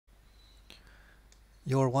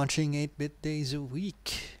You're watching 8-Bit Days a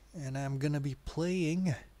Week, and I'm gonna be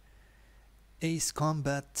playing Ace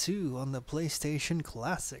Combat 2 on the PlayStation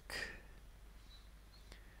Classic.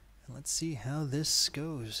 And let's see how this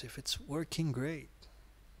goes, if it's working great.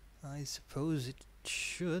 I suppose it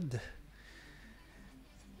should.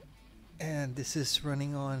 And this is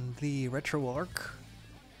running on the RetroArch.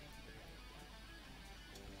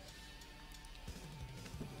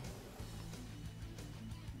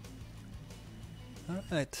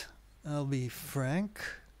 Alright, I'll be frank.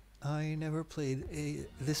 I never played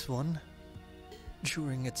this one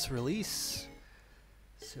during its release,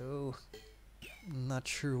 so I'm not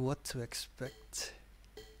sure what to expect.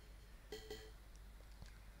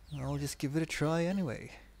 I'll just give it a try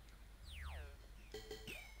anyway.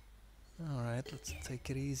 Alright, let's take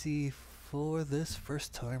it easy for this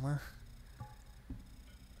first timer.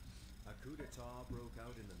 A coup d'etat broke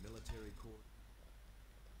out in the military court.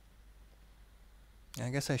 I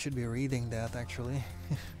guess I should be reading that actually.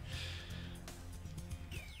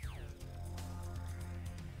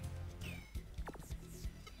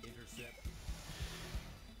 Intercept.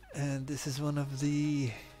 And this is one of the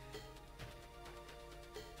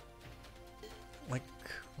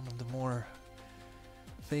one of the more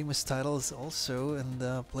famous titles also in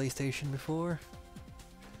the PlayStation before.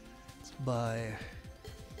 It's by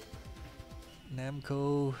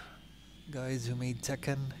Namco, guys who made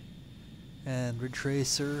Tekken and Ridge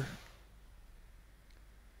Racer.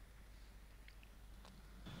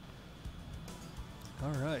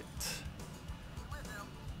 Alright.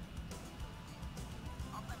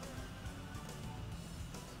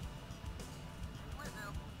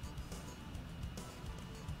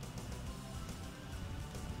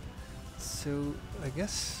 So, I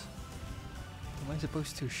guess, am I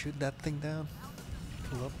supposed to shoot that thing down?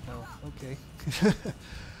 Pull up? No. Okay.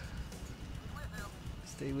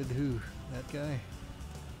 Stay with who? That guy?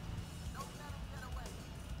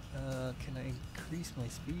 Can I increase my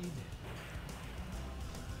speed?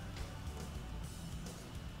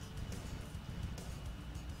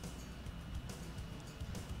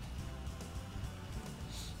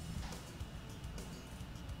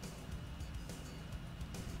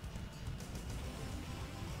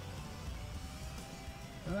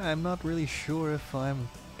 I'm not really sure if I'm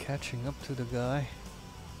catching up to the guy.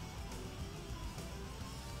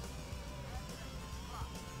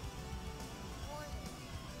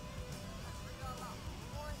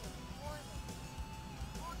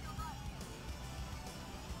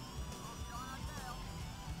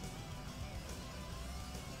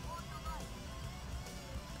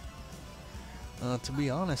 To be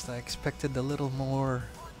honest, I expected a little more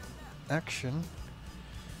action.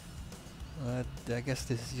 I guess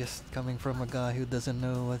this is just coming from a guy who doesn't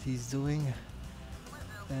know what he's doing,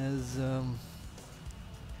 as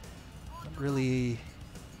really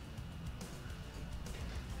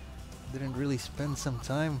didn't really spend some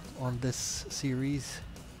time on this series.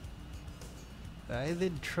 I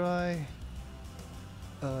did try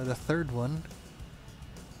the third one,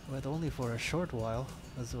 but only for a short while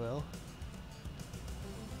as well.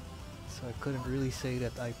 So I couldn't really say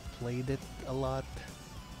that I played it a lot.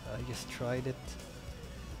 I just tried it.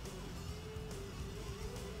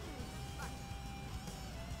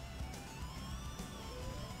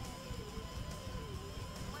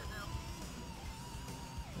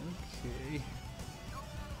 Okay.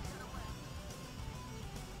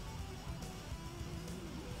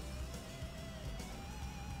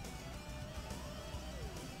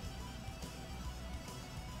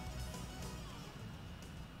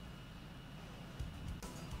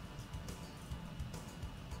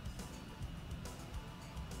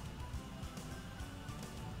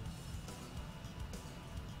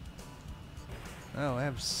 Oh, I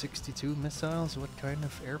have 62 missiles? What kind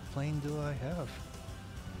of airplane do I have?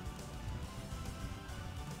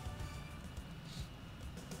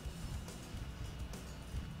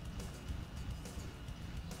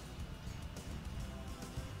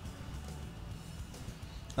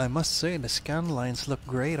 I must say the scan lines look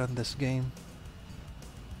great on this game.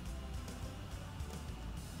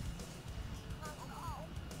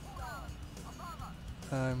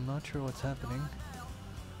 I'm not sure what's happening.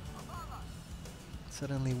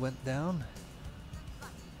 Suddenly went down.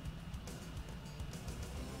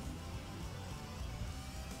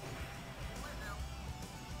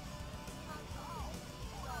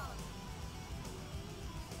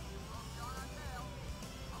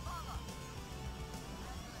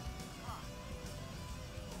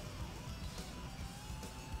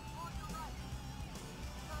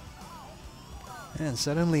 And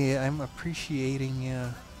suddenly I'm appreciating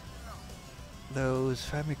those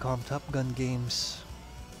Famicom Top Gun games.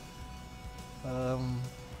 Um,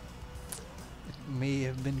 it may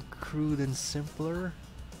have been crude and simpler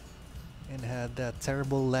and had that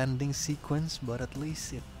terrible landing sequence, but at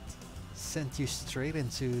least it sent you straight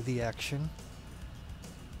into the action.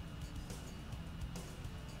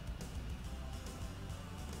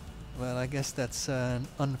 Well, I guess that's an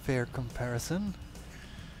unfair comparison.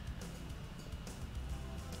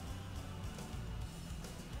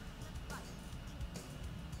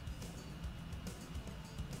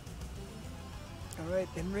 Alright,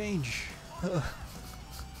 in range.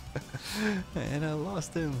 And I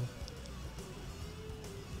lost him.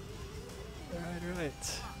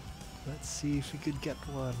 Alright. Let's see if we could get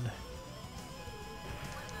one.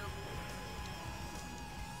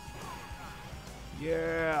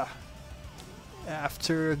 Yeah!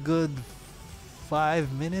 After a good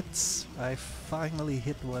 5 minutes, I finally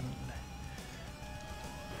hit one.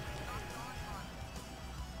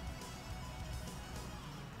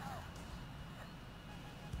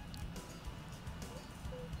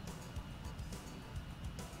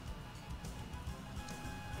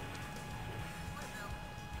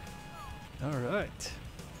 Alright.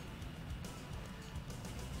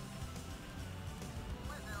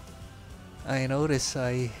 I notice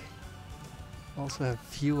I also have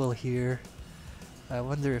fuel here. I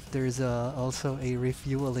wonder if there's also a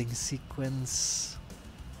refueling sequence.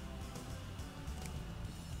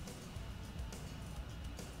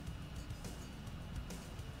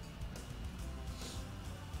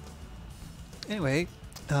 Anyway,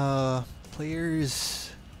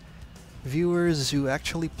 players, viewers who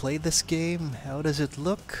actually play this game, how does it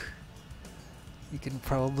look? You can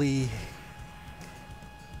probably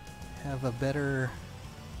have a better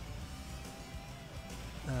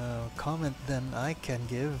comment than I can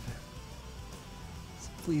give. So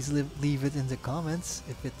please leave it in the comments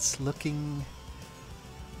if it's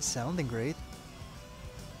sounding great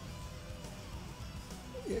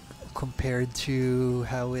compared to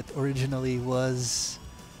how it originally was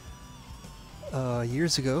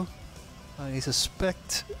years ago. I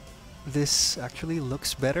suspect this actually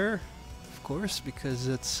looks better, of course, because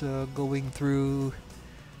it's going through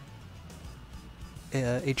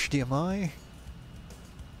HDMI.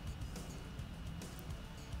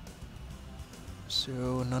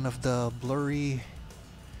 So none of the blurry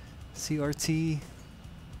CRT.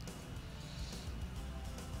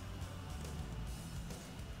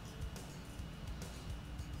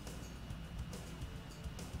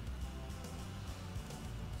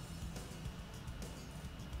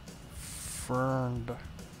 Friend.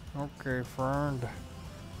 Okay, friend.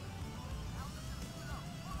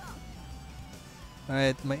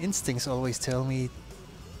 Alright, my instincts always tell me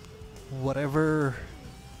whatever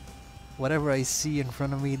I see in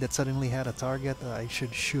front of me that suddenly had a target, I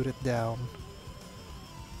should shoot it down.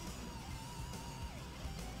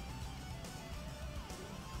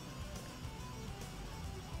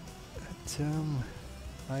 But,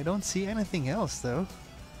 I don't see anything else though.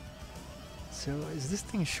 So is this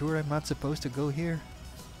thing sure I'm not supposed to go here?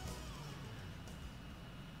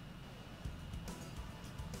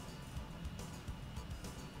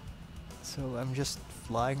 So I'm just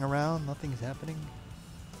flying around, nothing's happening?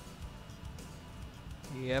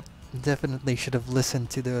 Yep, definitely should have listened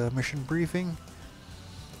to the mission briefing.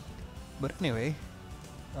 But anyway,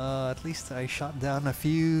 at least I shot down a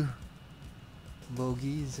few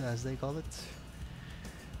bogeys, as they call it.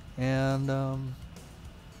 And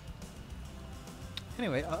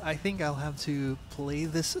anyway, I think I'll have to play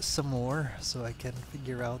this some more so I can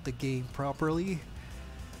figure out the game properly.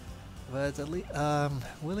 But at least I'm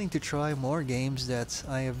willing to try more games that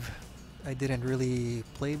I didn't really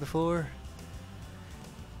play before.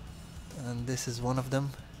 And this is one of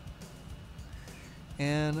them.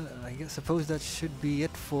 And I suppose that should be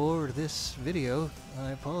it for this video.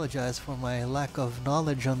 I apologize for my lack of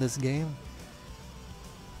knowledge on this game.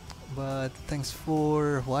 But thanks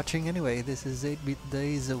for watching anyway. This is 8-bit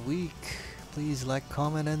Days a Week. Please like,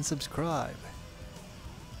 comment, and subscribe.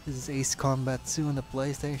 This is Ace Combat 2 on the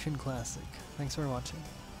PlayStation Classic. Thanks for watching.